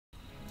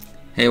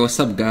Hey, what's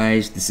up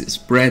guys, this is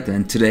Brett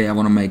and today I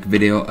want to make a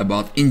video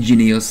about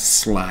Ingenious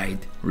Slide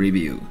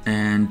review.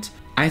 And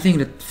I think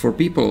that for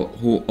people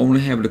who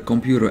only have the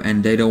computer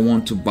and they don't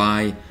want to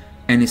buy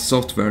any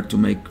software to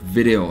make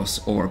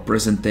videos or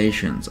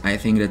presentations, I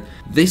think that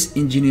this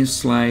Ingenious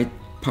Slide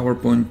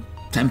PowerPoint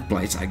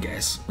templates, I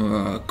guess,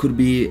 could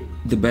be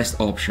the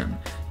best option.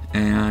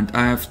 And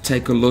I've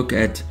taken a look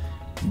at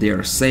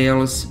their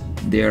sales,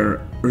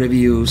 their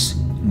reviews,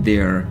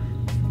 their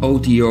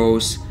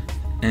OTOs,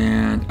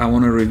 and I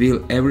want to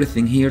reveal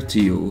everything here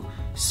to you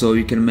so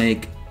you can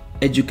make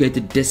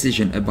educated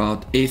decision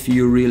about if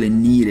you really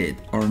need it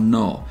or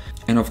no.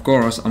 And of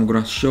course I'm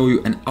gonna show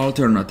you an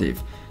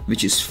alternative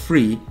which is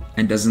free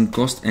and doesn't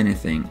cost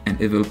anything, and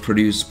it will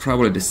produce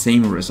probably the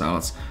same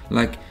results,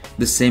 like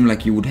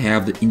you would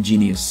have the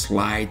Ingenious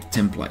Slide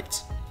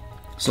templates.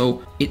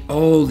 So it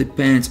all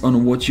depends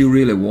on what you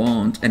really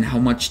want and how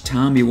much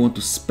time you want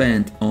to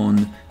spend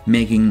on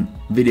making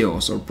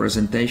videos or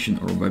presentation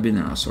or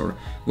webinars or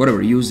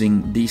whatever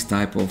using these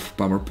type of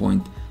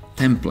PowerPoint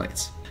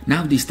templates.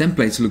 Now these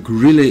templates look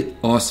really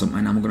awesome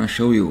and I'm gonna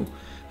show you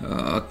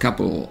a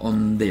couple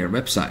on their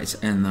websites,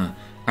 and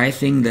I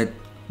think that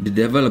the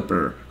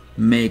developer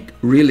make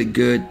really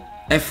good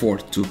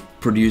effort to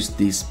produce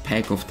this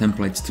pack of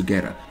templates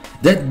together.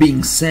 That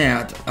being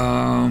said,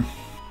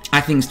 I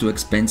think it's too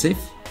expensive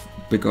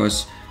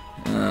because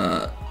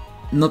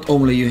not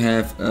only you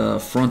have a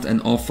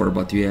front-end offer,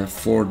 but you have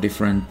 4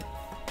 different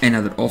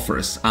another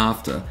offers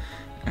after,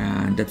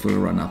 and that will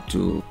run up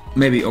to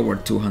maybe over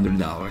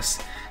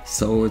 $200.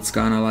 So it's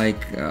kind of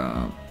like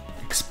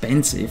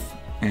expensive,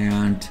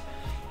 and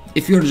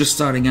if you're just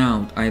starting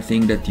out, I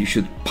think that you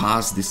should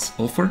pass this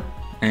offer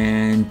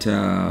and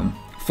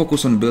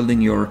focus on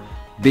building your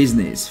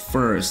business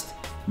first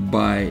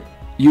by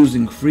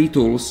using free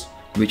tools,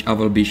 which I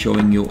will be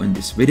showing you in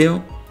this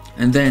video,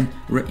 and then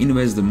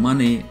reinvest the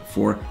money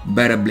for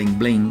better bling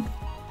bling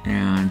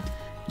and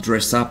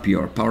dress up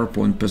your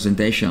PowerPoint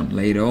presentation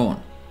later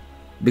on.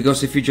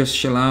 Because if you just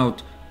shell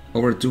out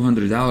over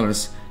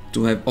 $200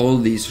 to have all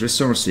these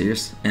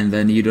resources and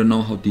then you don't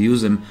know how to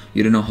use them,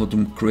 you don't know how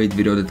to create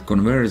video that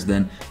converts,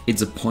 then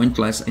it's a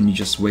pointless and you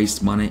just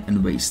waste money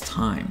and waste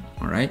time.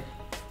 Alright,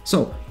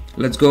 so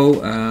let's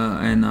go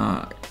and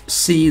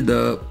see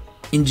the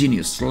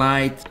Ingenious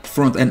Slide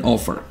front-end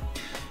offer.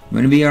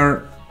 When we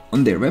are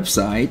on their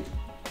website,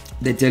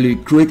 they tell you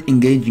create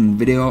engaging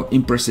video,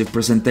 impressive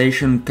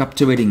presentation,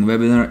 captivating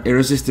webinar,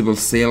 irresistible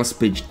sales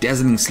pitch,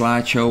 dazzling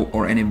slideshow,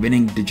 or any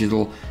winning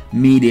digital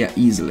media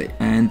easily.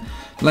 And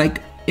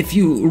like, if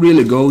you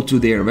really go to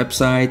their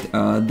website,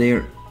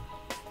 their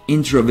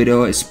intro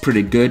video is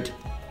pretty good.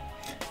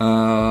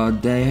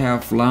 They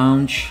have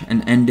launch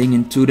and ending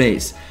in 2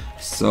 days.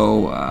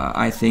 So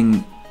I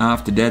think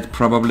after that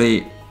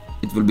probably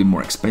it will be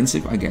more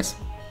expensive, I guess.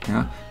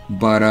 Yeah,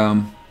 but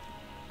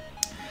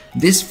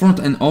this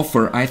front-end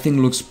offer I think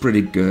looks pretty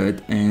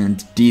good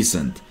and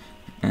decent,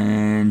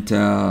 and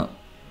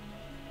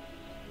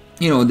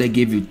you know, they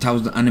give you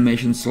 1000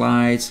 animation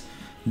slides,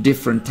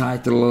 different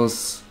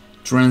titles,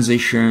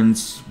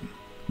 transitions.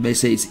 They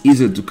say it's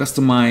easy to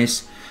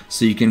customize,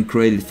 so you can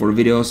create it for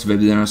videos,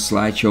 webinars,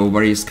 slideshow,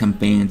 various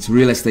campaigns,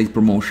 real estate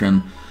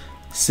promotion,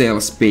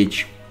 sales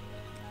pitch,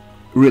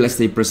 real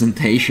estate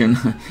presentation,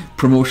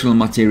 promotional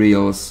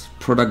materials,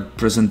 product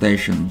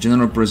presentation,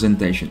 general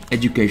presentation,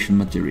 education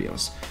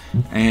materials,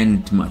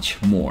 and much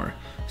more.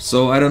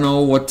 So I don't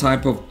know what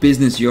type of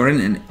business you're in,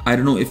 and I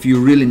don't know if you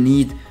really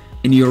need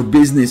in your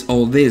business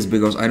all this,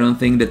 because I don't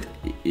think that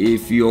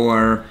if you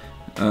are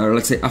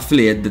let's say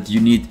affiliate, that you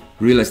need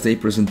real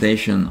estate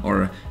presentation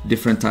or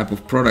different type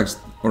of products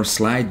or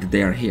slide that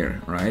they are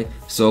here, right?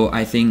 So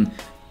I think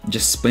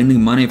just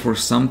spending money for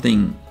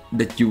something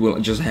that you will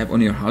just have on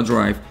your hard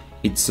drive,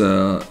 it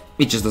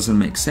just doesn't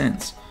make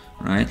sense,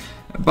 right?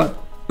 But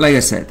like I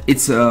said,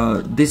 it's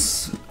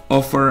this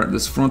offer,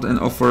 this front-end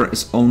offer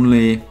is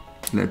only,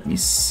 let me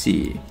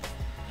see,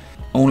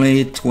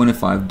 only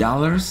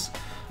 $25,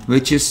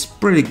 which is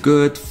pretty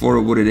good for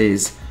what it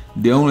is.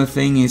 The only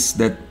thing is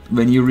that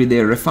when you read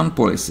their refund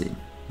policy,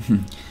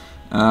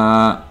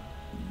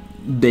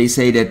 they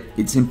say that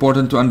it's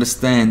important to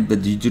understand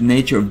that due to the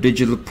nature of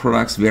digital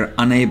products, we are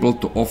unable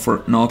to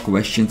offer no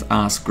questions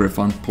asked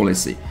refund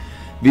policy.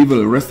 We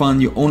will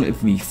refund you only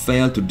if we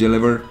fail to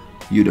deliver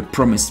you the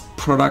promised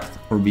product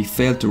or we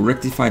fail to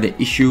rectify the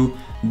issue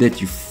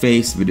that you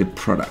face with the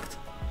product.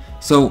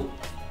 So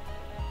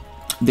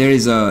there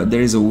is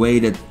a way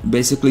that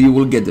basically you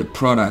will get the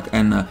product,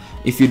 and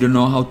if you don't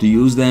know how to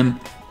use them,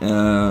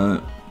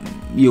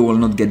 you will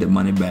not get the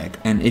money back.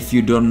 And if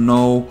you don't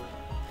know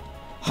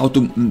how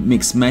to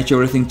match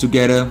everything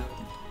together,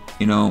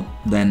 you know,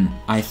 then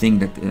I think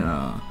that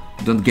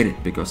don't get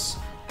it, because,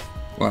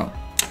 well,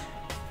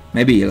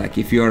 maybe like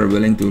if you are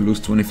willing to lose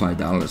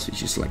 $25,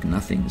 which is like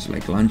nothing, it's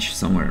like lunch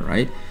somewhere,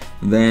 right?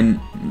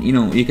 Then, you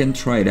know, you can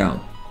try it out.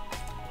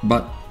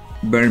 But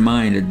bear in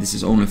mind that this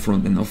is only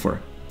front-end offer.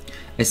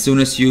 As soon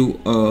as you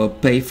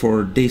pay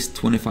for this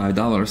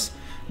 $25,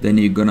 then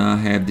you're gonna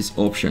have this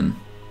option,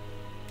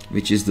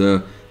 which is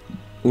the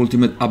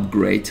ultimate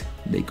upgrade,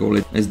 they call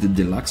it as the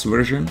deluxe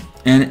version,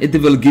 and it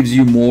will gives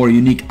you more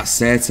unique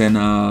assets and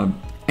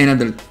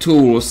other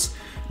tools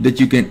that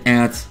you can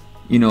add,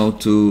 you know,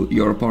 to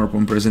your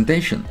PowerPoint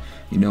presentation.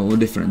 You know,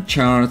 different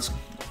charts,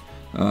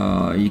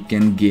 you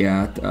can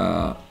get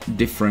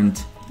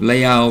different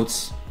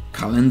layouts,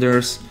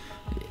 calendars.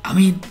 I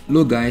mean,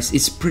 look guys,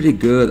 it's pretty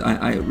good.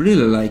 I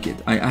really like it.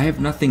 I have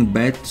nothing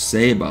bad to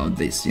say about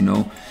this, you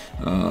know.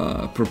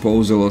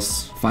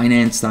 Proposals,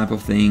 finance type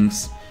of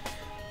things,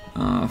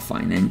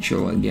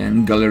 financial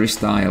again, gallery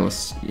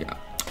styles. Yeah,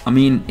 I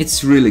mean,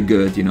 it's really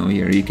good. You know,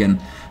 here you can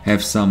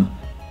have some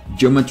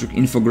geometric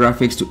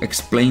infographics to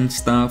explain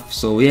stuff.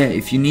 So yeah,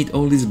 if you need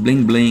all this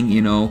bling bling,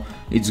 you know,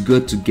 it's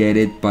good to get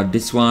it. But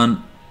this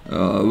one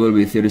will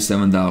be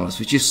 $37,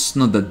 which is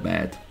not that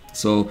bad.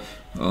 So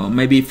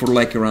maybe for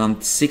like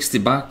around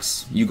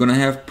 $60, you're gonna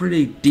have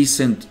pretty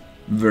decent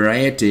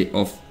variety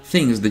of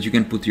things that you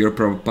can put to your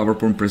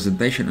PowerPoint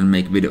presentation and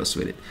make videos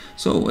with it.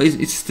 So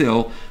it's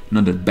still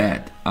not that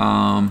bad.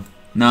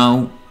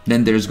 Now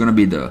then there's gonna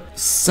be the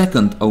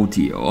second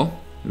OTO,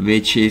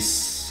 which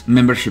is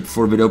membership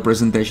for video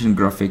presentation,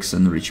 graphics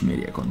and rich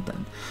media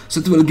content. So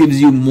it will give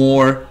you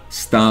more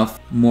stuff,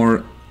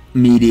 more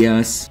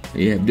medias.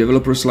 You have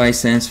developer's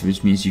license,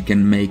 which means you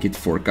can make it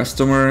for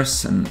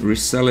customers and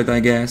resell it, I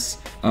guess.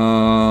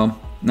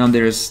 Now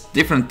there's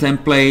different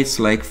templates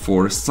like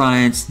for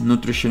science,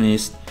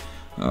 nutritionist,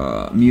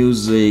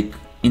 music,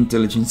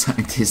 intelligent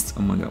scientist.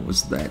 Oh my god,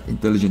 what's that?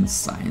 Intelligent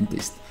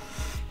scientist.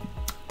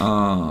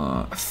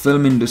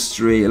 Film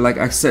industry. Like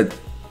I said,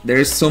 there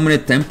is so many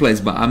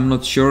templates, but I'm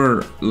not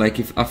sure like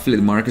if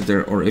affiliate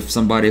marketer or if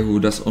somebody who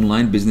does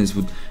online business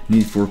would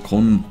need for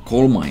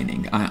coal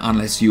mining,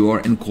 unless you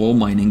are in coal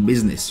mining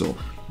business. So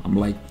I'm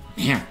like,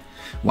 yeah,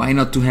 why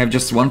not to have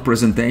just one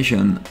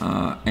presentation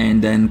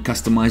and then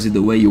customize it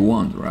the way you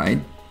want, right?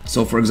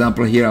 So for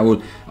example, here I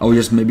would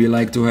just maybe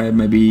like to have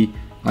maybe,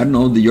 I don't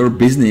know, your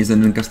business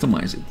and then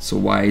customize it. So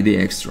why the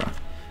extra?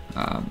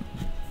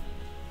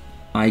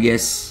 I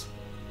guess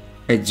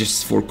it's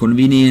just for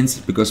convenience,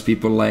 because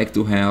people like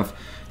to have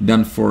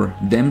done for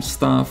them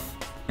stuff.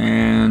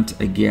 And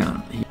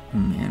again,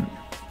 man,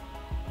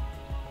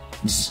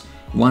 this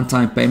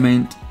one-time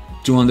payment,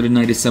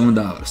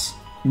 $297.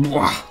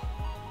 Wow,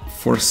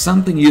 for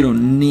something you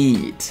don't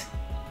need.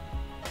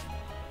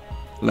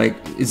 Like,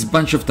 it's a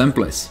bunch of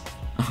templates.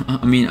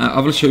 I mean, I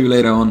will show you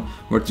later on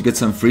where to get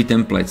some free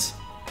templates.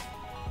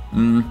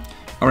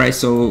 Alright,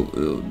 so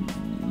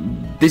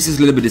this is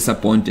a little bit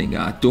disappointing.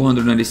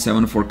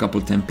 $297 for a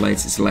couple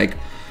templates.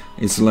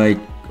 It's like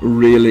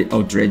really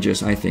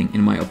outrageous, I think,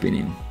 in my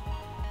opinion.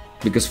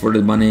 Because for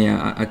the money,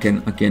 I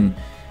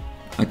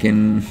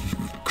can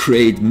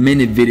create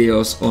many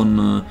videos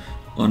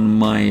on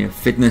my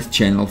fitness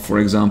channel, for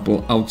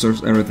example,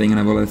 outsource everything, and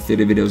I will have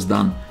 30 videos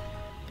done.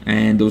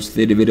 And those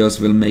 30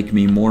 videos will make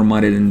me more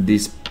money than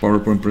these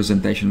PowerPoint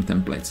presentation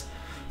templates.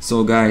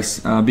 So guys,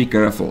 be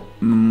careful.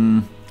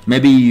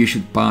 Maybe you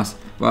should pass.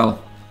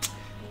 Well,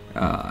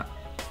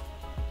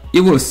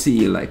 you will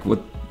see like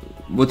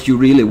what you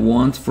really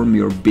want from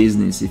your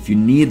business, if you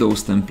need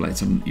those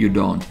templates and you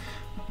don't,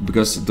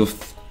 because the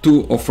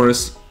two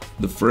offers,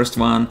 the first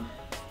one,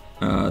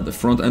 the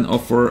front end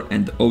offer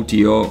and the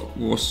OTO,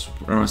 was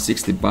around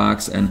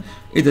 $60, and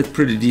it had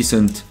pretty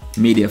decent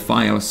media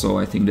files. So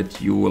I think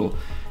that you will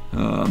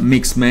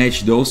mix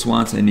match those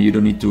ones and you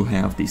don't need to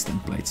have these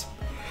templates,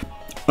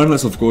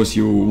 unless of course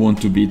you want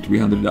to be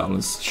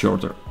 $300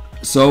 shorter.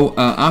 So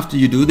after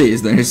you do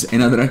this, there is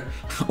another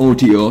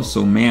OTO.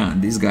 So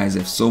man, these guys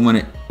have so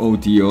many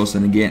OTOs,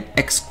 and again,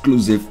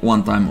 exclusive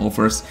one-time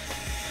offers.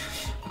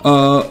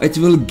 It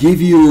will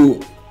give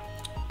you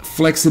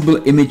flexible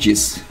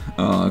images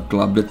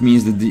club. That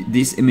means that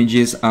these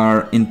images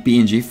are in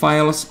PNG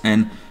files,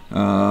 and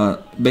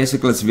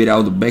basically it's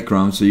without the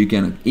background, so you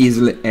can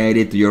easily add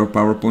it to your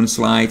PowerPoint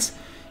slides.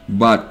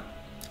 But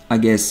I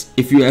guess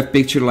if you have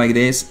picture like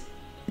this,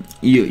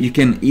 you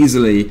can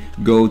easily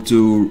go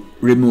to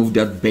remove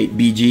that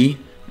BG,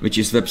 which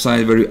is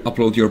website where you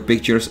upload your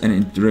pictures, and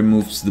it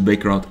removes the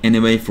background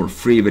anyway for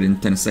free within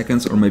 10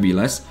 seconds or maybe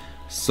less.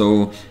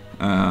 So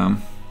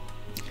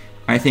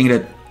I think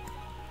that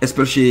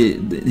especially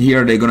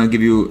here they're gonna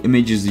give you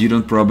images you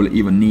don't probably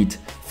even need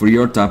for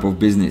your type of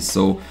business.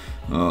 So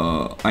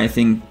I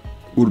think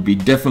would be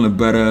definitely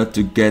better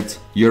to get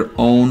your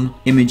own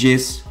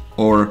images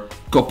or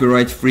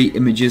copyright free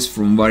images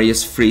from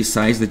various free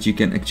sites that you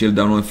can actually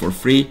download for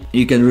free.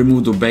 You can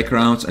remove the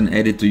backgrounds and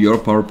add it to your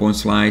PowerPoint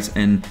slides,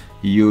 and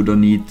you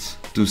don't need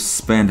to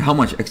spend how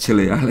much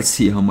actually. Let's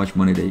see how much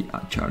money they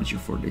charge you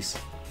for this.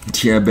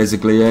 Yeah,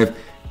 basically you have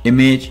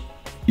image,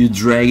 you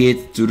drag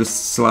it to the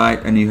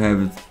slide, and you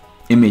have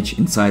image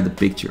inside the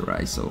picture,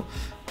 right? So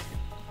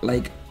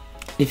like,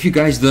 if you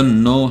guys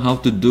don't know how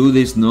to do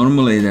this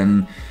normally,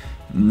 then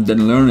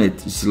learn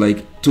it. It's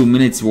like 2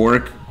 minutes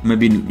work,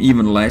 maybe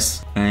even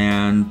less,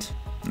 and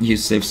you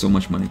save so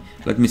much money.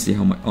 Let me see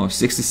how much. Oh,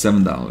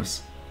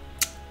 $67.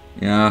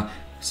 Yeah,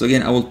 so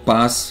again, I will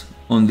pass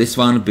on this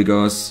one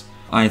because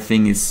I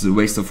think it's a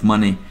waste of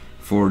money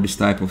for this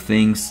type of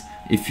things.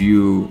 if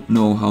you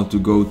know how to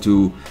go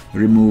to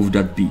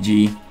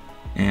remove.bg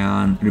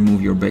and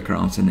remove your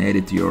backgrounds and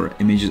edit your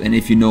images, and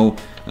if you know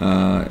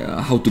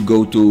how to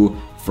go to,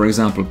 for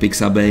example,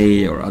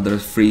 Pixabay or other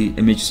free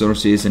image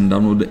sources and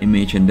download the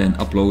image and then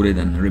upload it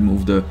and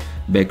remove the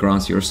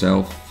backgrounds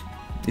yourself.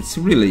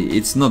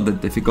 It's not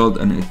that difficult,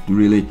 and it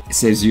really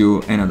saves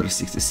you another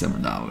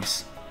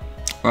 $67.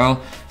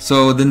 Well,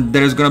 so then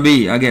there's gonna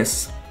be, I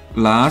guess,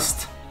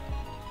 last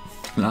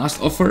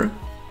offer,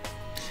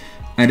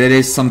 and it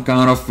is some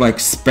kind of like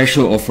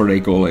special offer,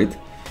 they call it.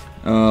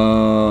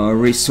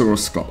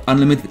 Resource Club,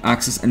 unlimited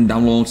access and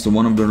downloads to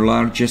one of the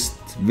largest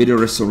video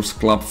resource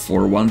club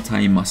for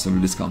one-time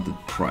massively discounted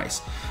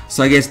price.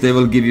 So I guess they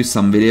will give you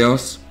some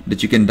videos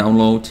that you can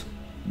download.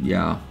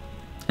 Yeah,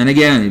 and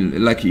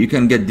again, like, you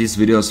can get these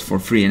videos for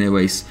free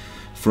anyways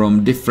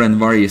from different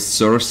various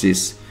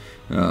sources.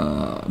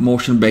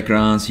 Motion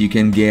backgrounds you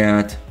can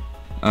get.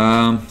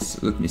 So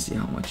let me see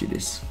how much it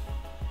is.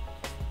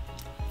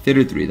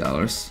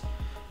 $33,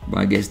 but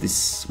I guess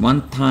this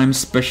one-time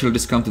special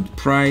discounted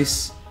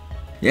price.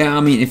 Yeah,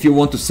 I mean, if you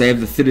want to save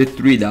the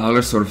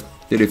 $33 or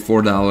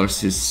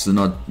 $34 is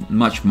not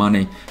much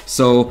money.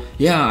 So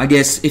yeah, I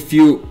guess if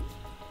you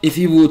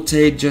would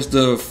take just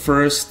the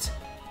first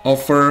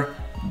offer,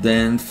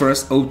 then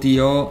first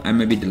OTO, and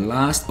maybe the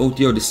last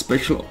OTO, the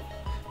special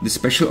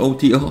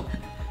OTO,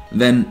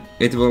 then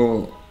it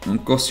will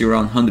cost you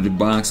around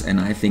 $100, and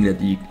I think that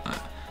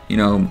you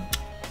know,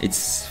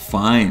 it's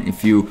fine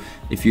if you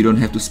don't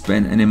have to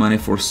spend any money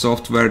for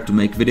software to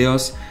make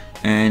videos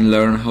and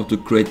learn how to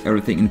create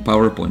everything in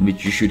PowerPoint,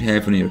 which you should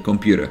have on your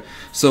computer.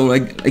 So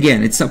like,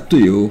 again, it's up to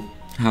you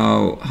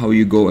how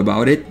you go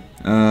about it.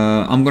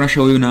 I'm gonna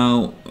show you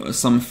now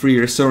some free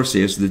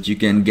resources that you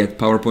can get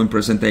PowerPoint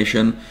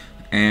presentation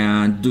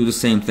and do the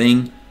same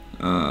thing,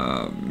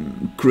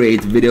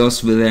 create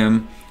videos with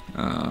them,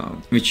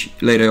 which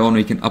later on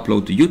you can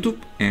upload to YouTube,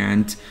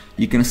 and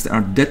you can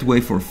start that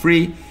way for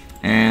free.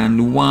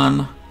 And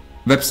one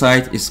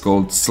website is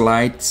called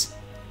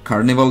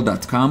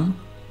slidescarnival.com,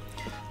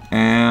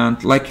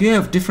 and like, you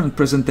have different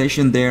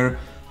presentation there.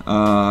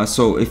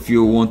 So if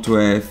you want to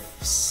have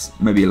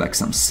maybe like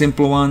some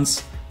simple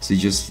ones, so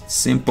just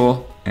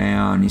simple,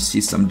 and you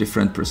see some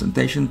different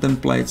presentation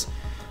templates,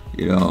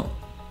 you know.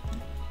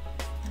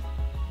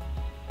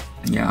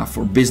 Yeah,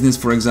 for business,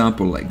 for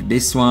example, like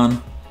this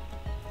one.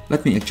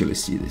 Let me actually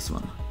see this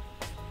one.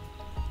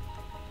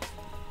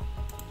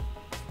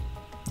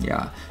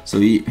 Yeah, so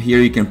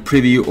here you can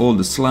preview all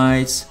the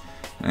slides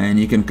and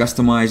you can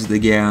customize it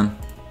again.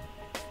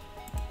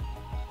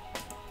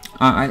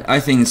 I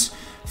think it's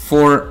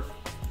for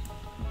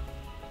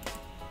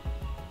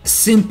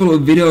simple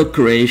video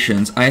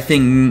creations, I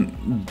think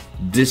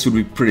this would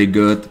be pretty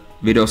good,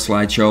 video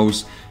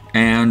slideshows.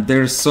 And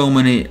there's so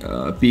many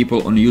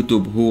people on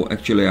YouTube who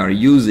actually are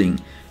using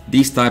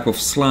these type of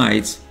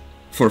slides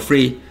for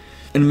free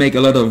and make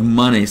a lot of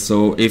money.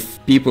 So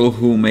if people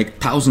who make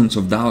thousands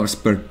of dollars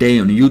per day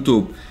on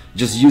YouTube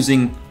just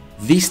using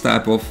this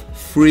type of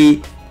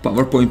free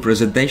PowerPoint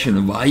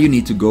presentation, why you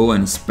need to go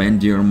and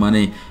spend your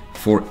money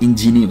for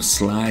Ingenious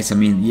Slides? I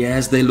mean,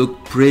 yes, they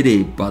look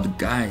pretty, but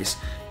guys,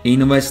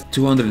 invest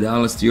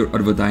 $200 to your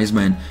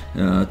advertisement,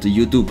 to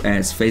YouTube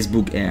ads,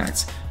 Facebook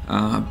ads,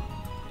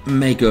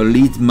 make a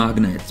lead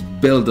magnet,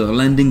 build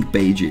landing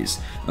pages,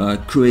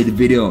 create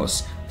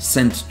videos,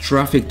 send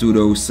traffic to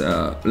those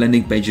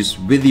landing pages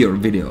with your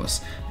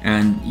videos,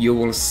 and you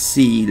will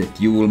see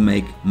that you will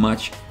make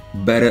much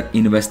better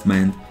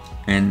investment,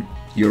 and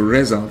your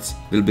results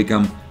will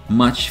become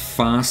much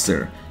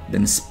faster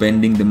than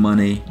spending the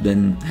money,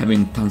 than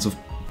having tons of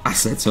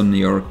assets on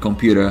your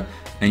computer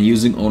and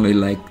using only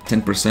like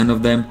 10%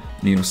 of them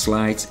in your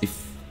slides.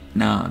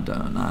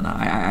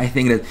 I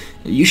think that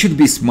you should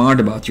be smart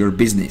about your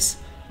business,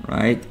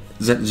 right?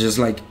 Just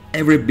like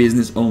every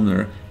business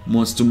owner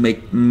wants to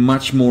make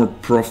much more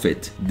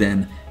profit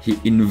than he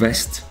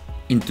invests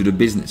into the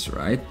business,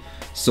 right?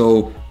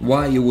 So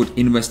why you would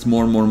invest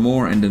more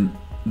and then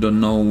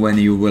don't know when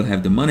you will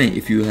have the money?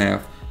 If you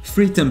have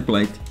free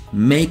template,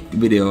 make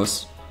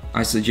videos.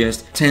 I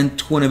suggest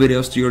 10-20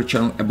 videos to your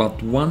channel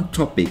about one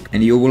topic,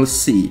 and you will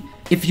see,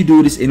 if you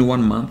do this in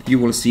 1 month, you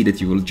will see that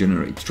you will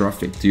generate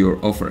traffic to your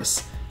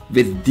offers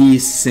with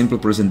these simple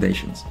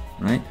presentations,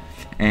 right?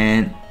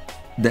 And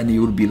then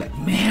you will be like,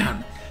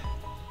 man,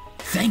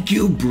 thank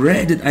you,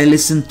 Brad, that I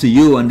listened to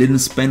you and didn't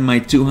spend my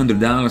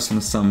 $200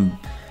 on some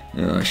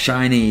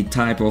shiny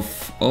type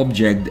of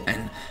object,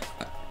 and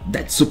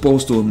that's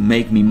supposed to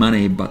make me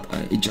money, but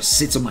it just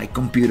sits on my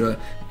computer.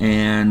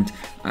 And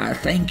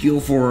thank you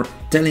for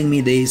telling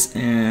me this,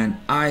 and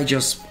I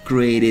just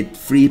created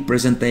free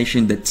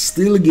presentation that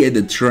still get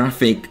the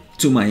traffic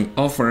to my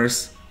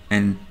offers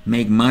and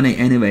make money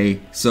anyway.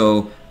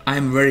 So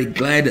I'm very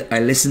glad I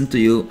listened to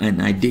you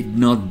and I did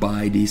not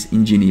buy these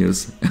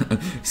Ingenious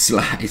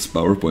Slides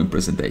PowerPoint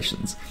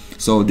presentations.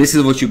 So this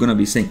is what you're gonna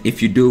be saying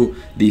if you do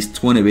these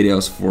 20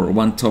 videos for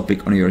one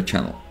topic on your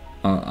channel.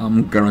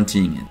 I'm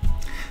guaranteeing it.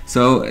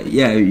 So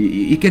yeah,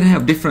 you can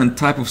have different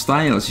type of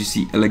styles. You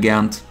see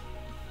elegant,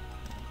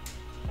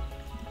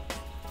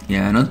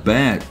 Yeah, not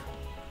bad.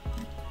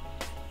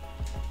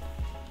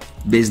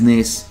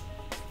 Business.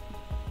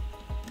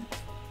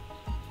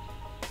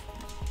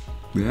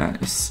 Yeah,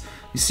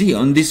 you see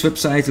on this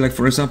website, like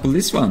for example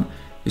this one,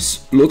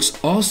 this looks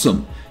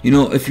awesome. You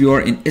know, if you are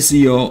in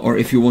SEO or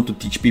if you want to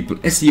teach people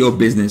SEO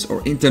business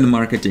or internet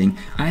marketing,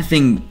 I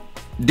think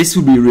this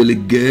would be a really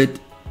good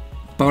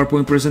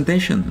PowerPoint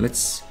presentation.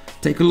 Let's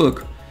take a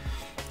look.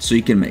 So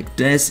you can make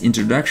this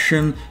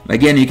introduction.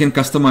 Again, you can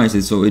customize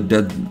it, so it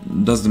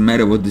doesn't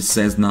matter what this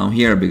says now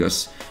here,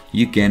 because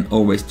you can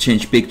always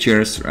change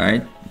pictures,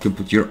 right? You can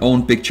put your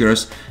own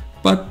pictures,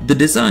 but the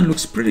design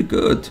looks pretty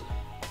good.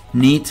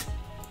 Neat.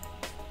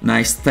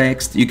 Nice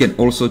text. You can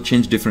also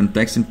change different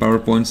text in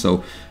PowerPoint,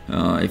 so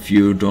if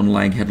you don't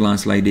like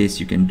headlines like this,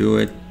 you can do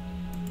it.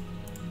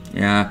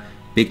 Yeah,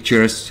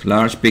 pictures,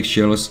 large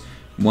pictures,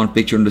 one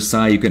picture on the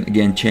side, you can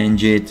again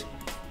change it.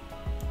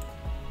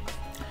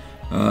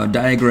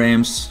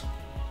 Diagrams,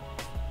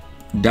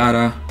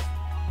 data,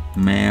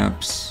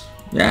 maps.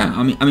 Yeah,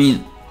 I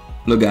mean,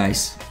 look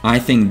guys, I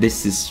think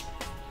this is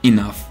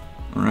enough.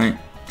 All right,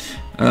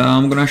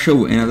 I'm gonna show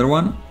you another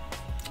one,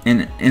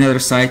 and another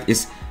site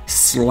is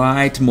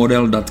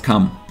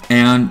slidemodel.com,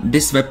 and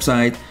this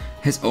website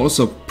has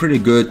also pretty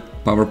good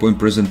PowerPoint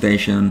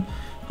presentation.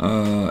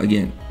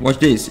 Again, watch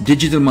this,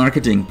 digital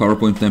marketing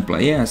PowerPoint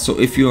template. Yeah, so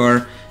if you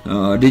are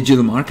a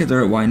digital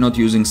marketer, why not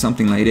using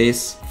something like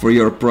this for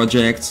your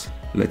projects?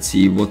 Let's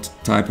see what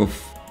type of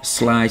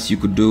slides you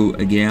could do.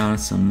 Again,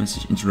 some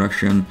message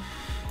introduction,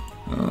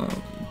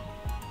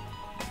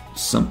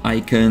 some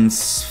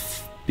icons,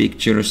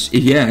 pictures.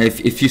 Yeah,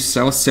 if you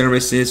sell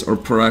services or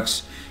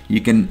products, you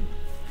can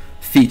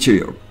feature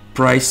your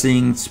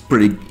pricing. It's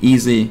pretty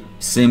easy,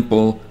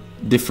 simple,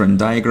 different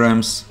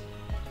diagrams,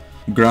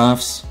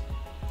 graphs,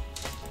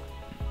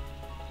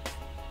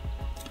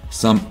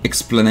 some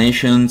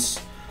explanations.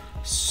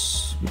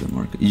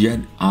 Yeah,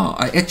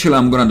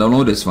 I'm gonna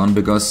download this one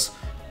because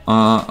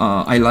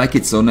I like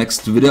it. So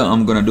next video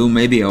I'm gonna do,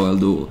 maybe I will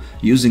do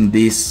using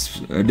this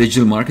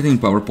digital marketing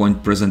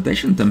PowerPoint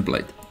presentation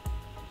template.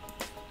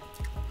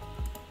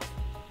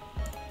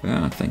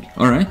 Yeah, thank you.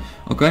 All right,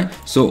 okay,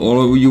 so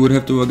all you would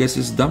have to, I guess,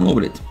 is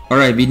download it. All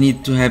right, we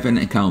need to have an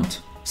account,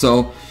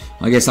 so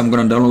I guess I'm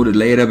gonna download it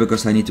later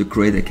because I need to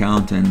create an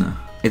account, and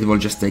it will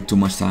just take too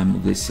much time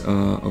of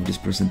this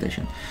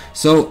presentation.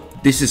 So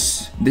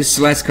this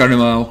Slides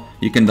Carnival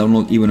you can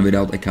download even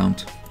without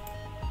account.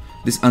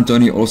 This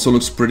Antonio also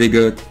looks pretty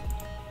good.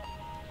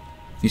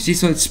 You see,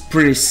 so it's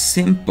pretty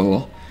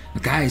simple.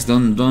 Guys,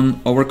 don't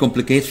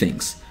overcomplicate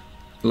things.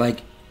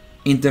 Like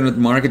internet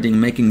marketing,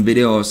 making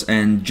videos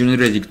and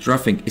generating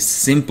traffic is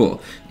simple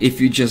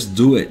if you just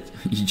do it.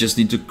 You just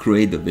need to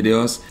create the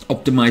videos,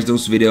 optimize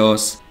those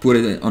videos, put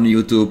it on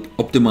YouTube,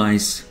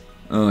 optimize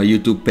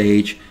YouTube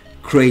page,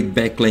 create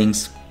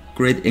backlinks,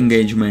 create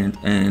engagement,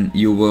 and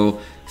you will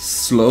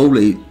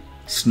slowly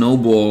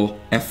snowball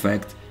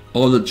effect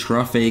all the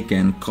traffic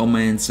and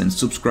comments and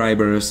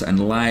subscribers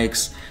and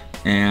likes.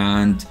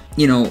 And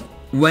you know,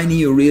 when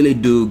you really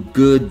do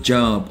good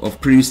job of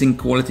producing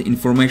quality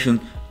information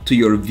to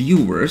your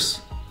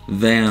viewers,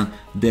 then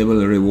they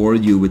will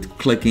reward you with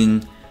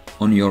clicking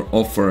on your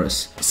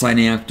offers,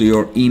 signing up to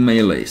your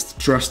email list,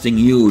 trusting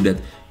you that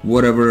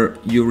whatever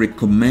you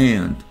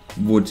recommend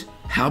would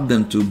help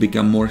them to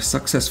become more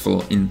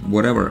successful in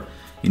whatever,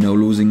 you know,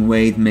 losing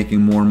weight,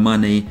 making more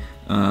money,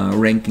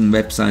 ranking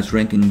websites,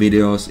 ranking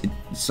videos.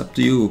 It's up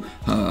to you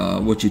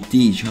what you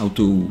teach, how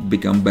to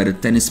become better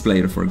tennis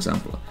player, for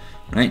example,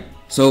 right?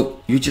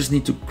 So you just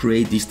need to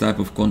create this type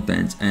of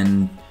content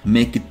and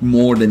make it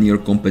more than your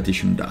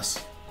competition does,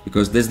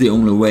 because that's the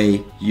only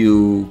way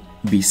you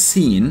be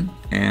seen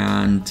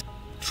and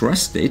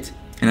trusted.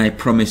 And I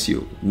promise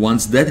you,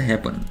 once that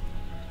happens,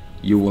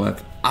 you will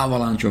have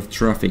avalanche of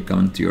traffic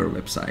coming to your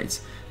websites,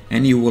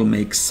 and you will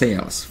make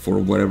sales for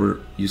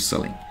whatever you're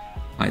selling,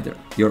 either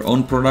your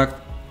own product,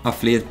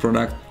 affiliate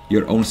product,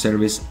 your own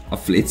service,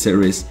 affiliate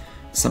service,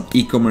 some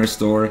e-commerce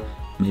store,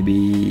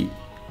 maybe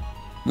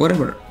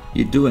whatever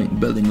you're doing,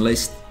 building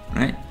list,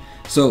 right?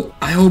 So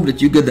I hope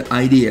that you get the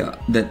idea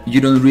that you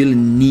don't really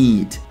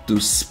need to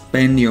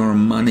spend your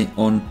money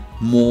on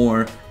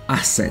more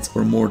assets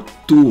or more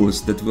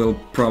tools that will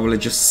probably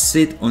just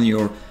sit on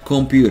your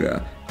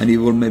computer, and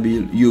you will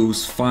maybe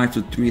use 5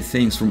 to 3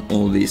 things from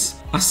all these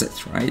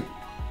assets, right?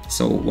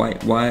 So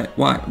why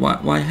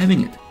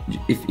having it?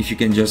 If you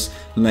can just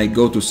like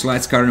go to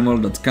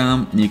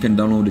slidescarnival.com and you can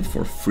download it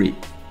for free,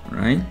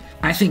 right?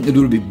 I think it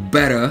will be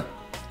better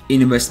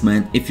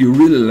investment if you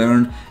really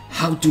learn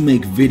how to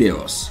make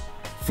videos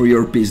for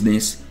your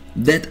business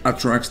that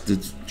attracts the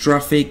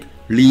traffic,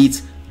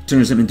 leads,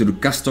 turns them into the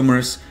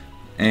customers,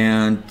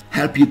 and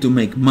help you to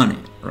make money,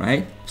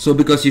 right? So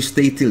because you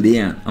stay till the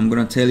end, I'm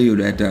gonna tell you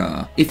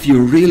that if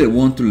you really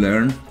want to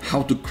learn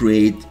how to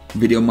create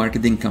video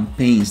marketing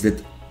campaigns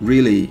that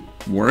really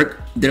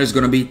work, there's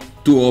gonna be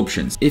 2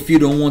 options. If you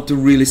don't want to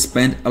really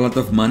spend a lot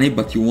of money,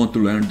 but you want to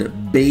learn the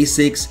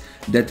basics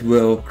that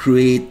will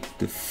create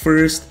the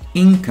first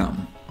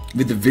income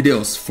with the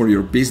videos for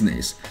your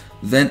business,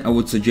 then I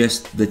would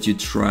suggest that you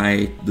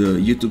try the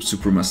YouTube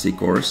Supremacy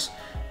course,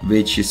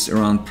 which is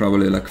around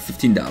probably like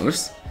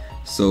 $15,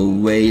 so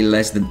way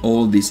less than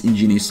all these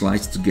Ingenious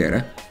Slides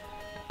together.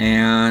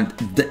 And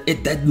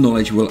that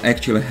knowledge will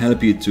actually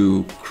help you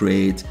to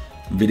create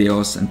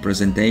videos and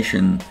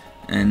presentation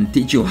and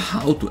teach you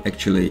how to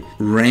actually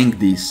rank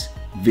these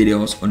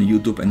videos on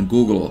YouTube and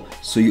Google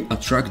so you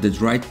attract the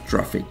right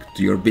traffic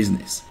to your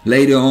business.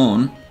 Later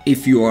on,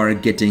 if you are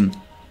getting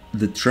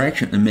the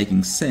traction and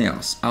making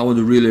sales, I would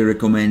really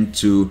recommend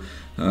to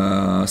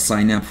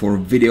sign up for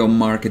Video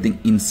Marketing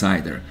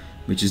Insider,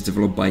 which is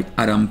developed by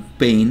Adam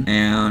Payne,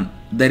 and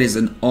that is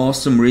an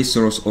awesome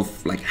resource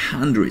of like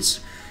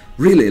hundreds,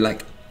 really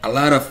like a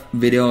lot of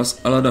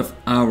videos, a lot of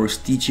hours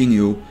teaching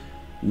you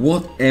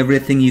what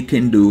everything you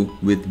can do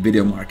with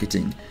video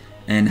marketing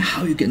and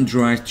how you can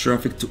drive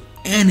traffic to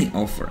any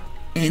offer,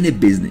 any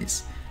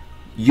business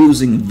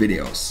using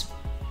videos.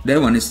 That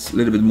one is a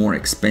little bit more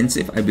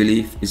expensive. I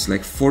believe it's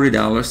like $40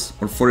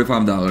 or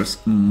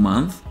 $45 a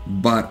month,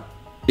 but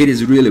it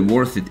is really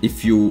worth it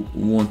if you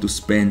want to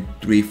spend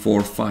 3,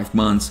 4, 5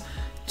 months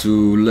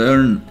to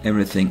learn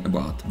everything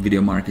about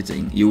video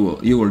marketing. You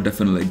will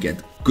definitely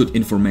get good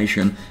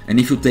information, and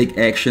if you take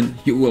action,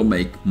 you will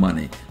make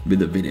money with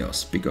the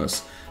videos,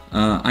 because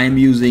I am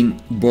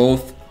using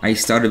both. I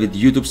started with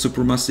YouTube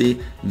Supremacy,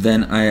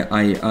 then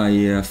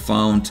I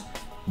found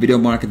Video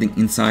Marketing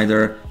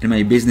Insider, and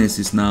my business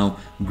is now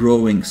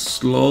growing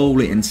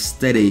slowly and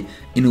steady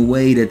in a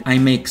way that I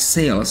make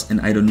sales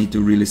and I don't need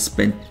to really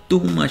spend too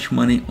much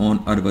money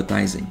on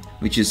advertising,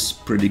 which is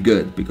pretty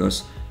good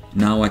because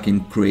now I can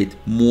create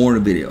more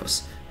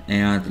videos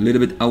and a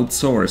little bit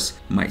outsource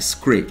my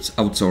scripts,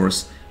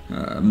 outsource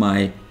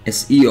my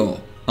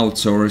SEO,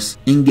 outsource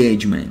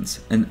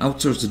engagements, and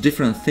outsource the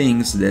different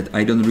things that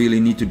I don't really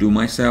need to do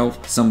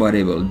myself.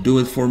 Somebody will do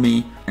it for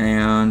me,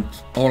 and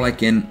all I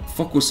can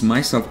focus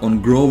myself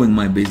on growing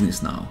my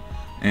business now.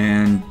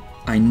 And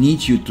I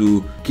need you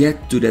to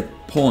get to that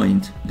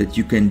point that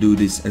you can do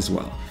this as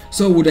well.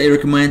 So would I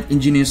recommend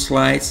Ingenious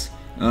Slides,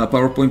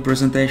 PowerPoint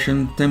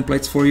presentation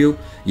templates for you?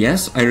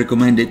 Yes, I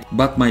recommend it,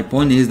 but my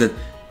point is that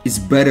it's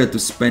better to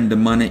spend the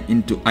money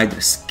into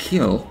either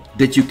skill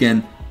that you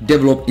can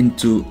develop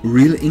into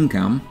real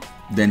income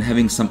than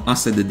having some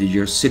asset that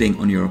you're sitting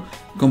on your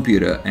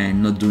computer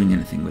and not doing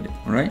anything with it,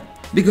 all right?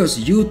 Because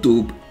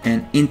YouTube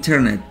and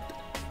internet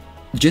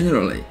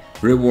generally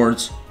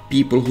rewards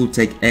people who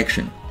take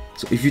action.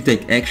 So if you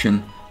take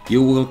action,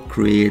 you will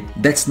create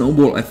that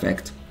snowball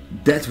effect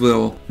that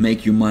will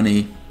make you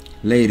money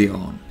later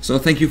on. So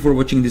thank you for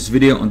watching this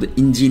video on the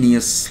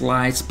Ingenious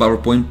Slides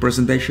PowerPoint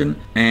presentation,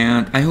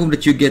 and I hope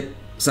that you get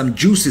some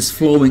juices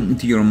flowing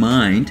into your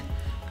mind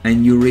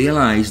and you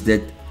realize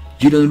that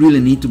you don't really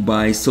need to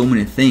buy so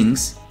many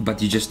things, but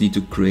you just need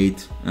to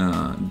create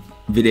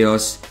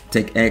videos,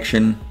 take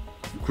action,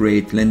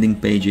 create landing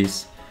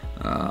pages,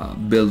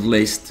 build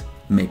lists,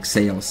 make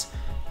sales.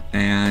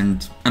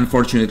 And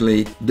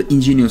unfortunately, the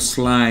Ingenious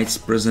Slides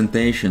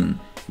presentation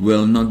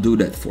will not do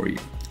that for you.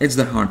 It's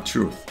the hard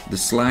truth. The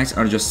slides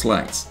are just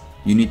slides.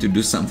 You need to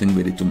do something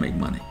with it to make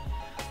money.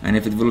 And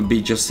if it will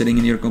be just sitting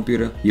in your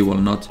computer, you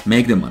will not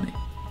make the money.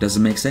 Does it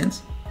make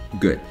sense?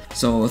 Good.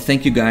 So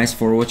thank you guys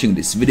for watching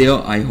this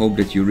video. I hope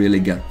that you really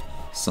got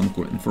some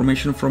cool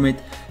information from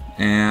it,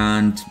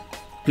 and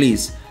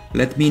please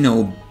let me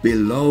know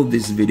below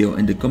this video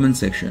in the comment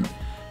section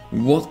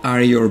what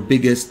are your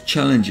biggest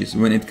challenges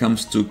when it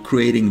comes to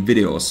creating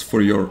videos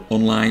for your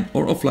online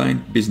or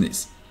offline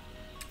business.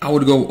 I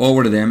would go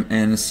over them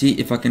and see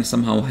if I can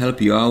somehow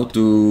help you out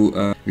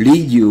to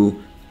lead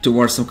you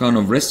towards some kind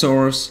of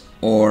resource,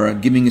 or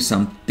giving you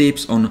some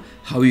tips on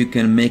how you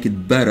can make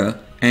it better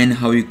and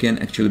how you can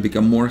actually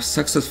become more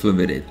successful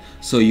with it,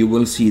 so you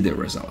will see the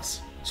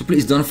results. So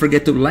please don't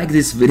forget to like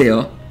this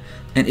video,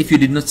 and if you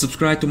did not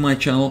subscribe to my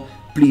channel,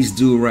 please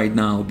do right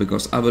now,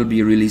 because I will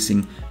be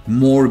releasing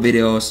more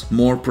videos,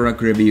 more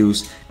product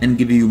reviews, and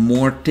give you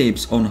more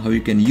tips on how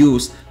you can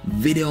use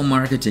video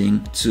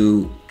marketing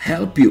to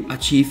help you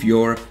achieve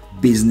your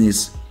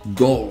business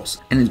goals.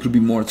 And it could be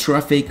more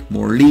traffic,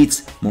 more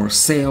leads, more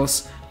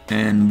sales,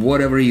 and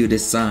whatever you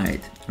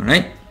decide. All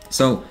right,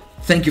 so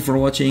thank you for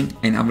watching,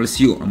 and I will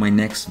see you on my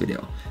next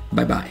video.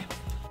 Bye bye.